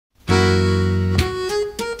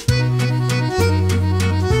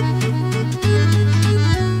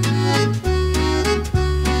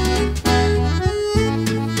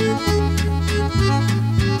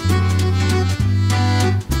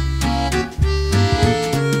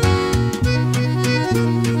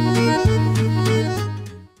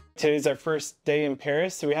is our first day in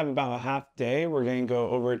Paris, so we have about a half day. We're going to go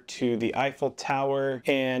over to the Eiffel Tower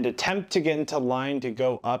and attempt to get into line to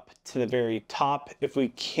go up to the very top. If we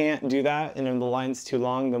can't do that and if the line's too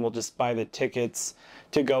long, then we'll just buy the tickets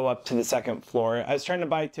to go up to the second floor. I was trying to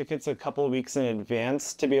buy tickets a couple of weeks in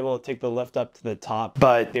advance to be able to take the lift up to the top,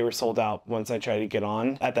 but they were sold out once I tried to get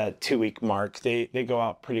on at that 2-week mark. They go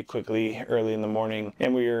out pretty quickly early in the morning,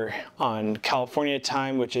 and we were on California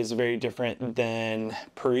time, which is very different than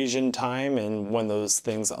Parisian time and when those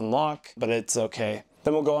things unlock, but it's okay.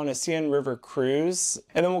 Then we'll go on a Seine River cruise,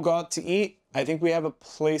 and then we'll go out to eat. I think we have a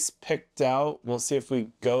place picked out. We'll see if we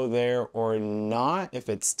go there or not, if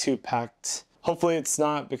it's too packed. Hopefully it's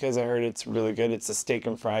not, because I heard it's really good. It's a steak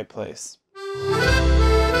and fry place.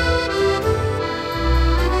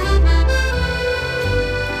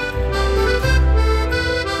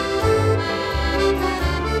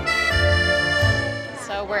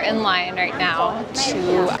 So we're in line right now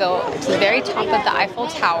to go to the very top of the Eiffel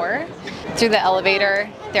Tower through the elevator.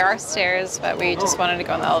 There are stairs, but we just wanted to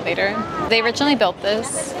go in the elevator. They originally built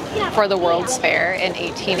this for the World's Fair in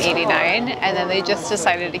 1889, and then they just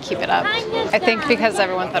decided to keep it up. I think because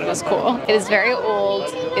everyone thought it was cool. It is very old,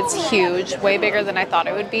 it's huge, way bigger than I thought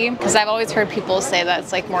it would be, because I've always heard people say that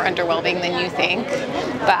it's like more underwhelming than you think,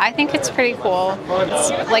 but I think it's pretty cool.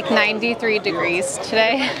 It's like 93 degrees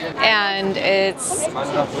today, and it's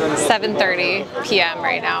 7:30 p.m.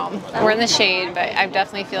 right now. We're in the shade, but I'm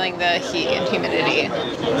definitely feeling the heat and humidity.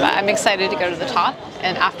 But I'm excited to go to the top,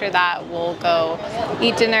 and after that we'll go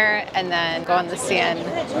eat dinner and then go on the Seine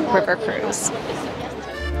River cruise.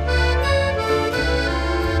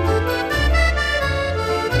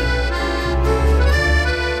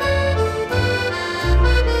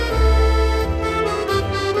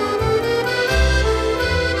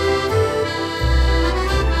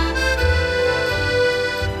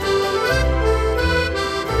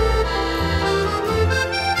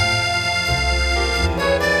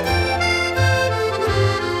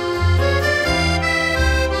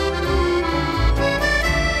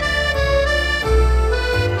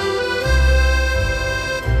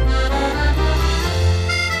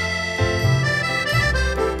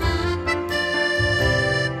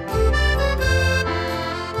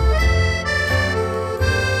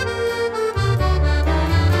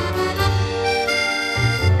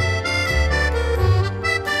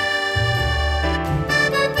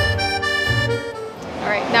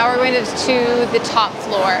 Now we're going to the top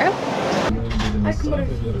floor.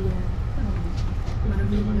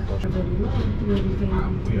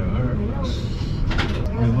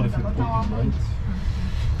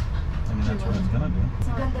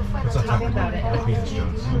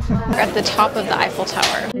 We're at the top of the Eiffel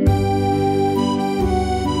Tower.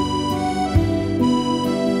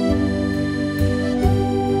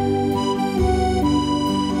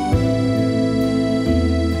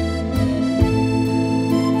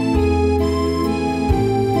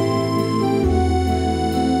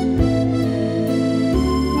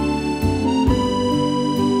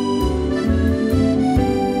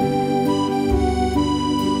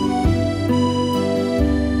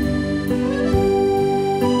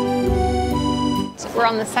 We're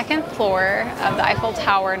on the second floor of the Eiffel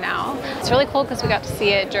Tower now. It's really cool because we got to see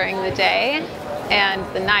it during the day and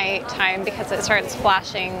the night time because it starts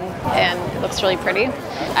flashing and it looks really pretty.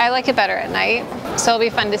 I like it better at night, so it'll be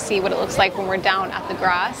fun to see what it looks like when we're down at the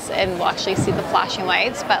grass and we'll actually see the flashing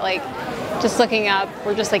lights, but like just looking up,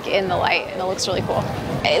 we're just like in the light and it looks really cool.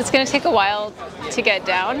 It's gonna take a while to get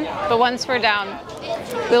down, but once we're down,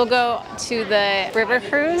 we'll go to the river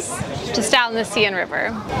cruise, just down the Seine River.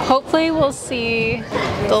 Hopefully we'll see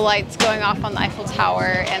the lights going off on the Eiffel Tower,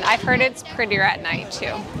 and I've heard it's prettier at night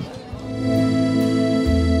too.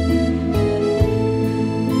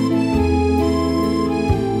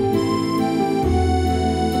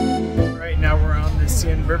 Right now we're on the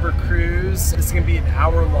Seine River cruise. It's gonna be an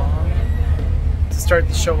hour long. To start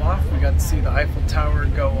the show off, we got to see the Eiffel Tower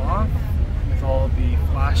go off with all the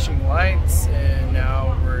flashing lights, and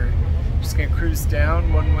now we're just gonna cruise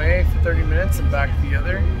down one way for 30 minutes and back the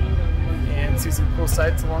other and see some cool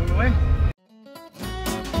sights along the way.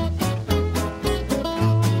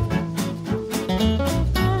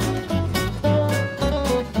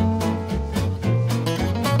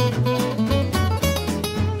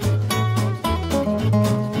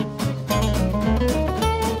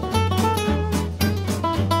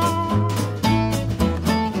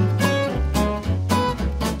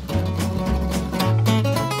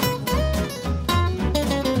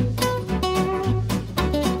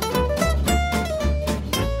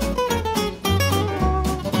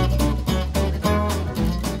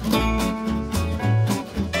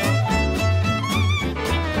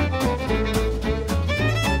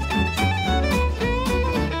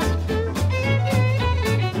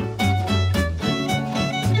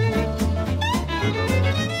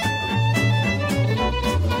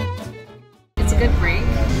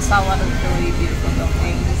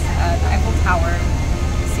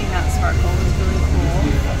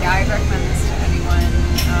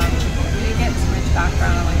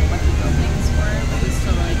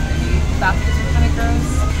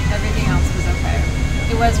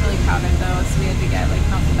 was really crowded though, so we had to get like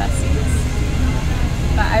not the best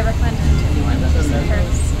seats. But I recommend it to anyone that lives in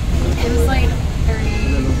Paris. It was like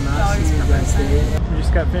 $30 per person. We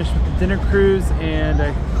just got finished with the dinner cruise, and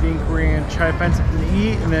I think we're gonna try to find something to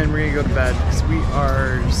eat, and then we're gonna go to bed because we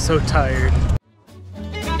are so tired.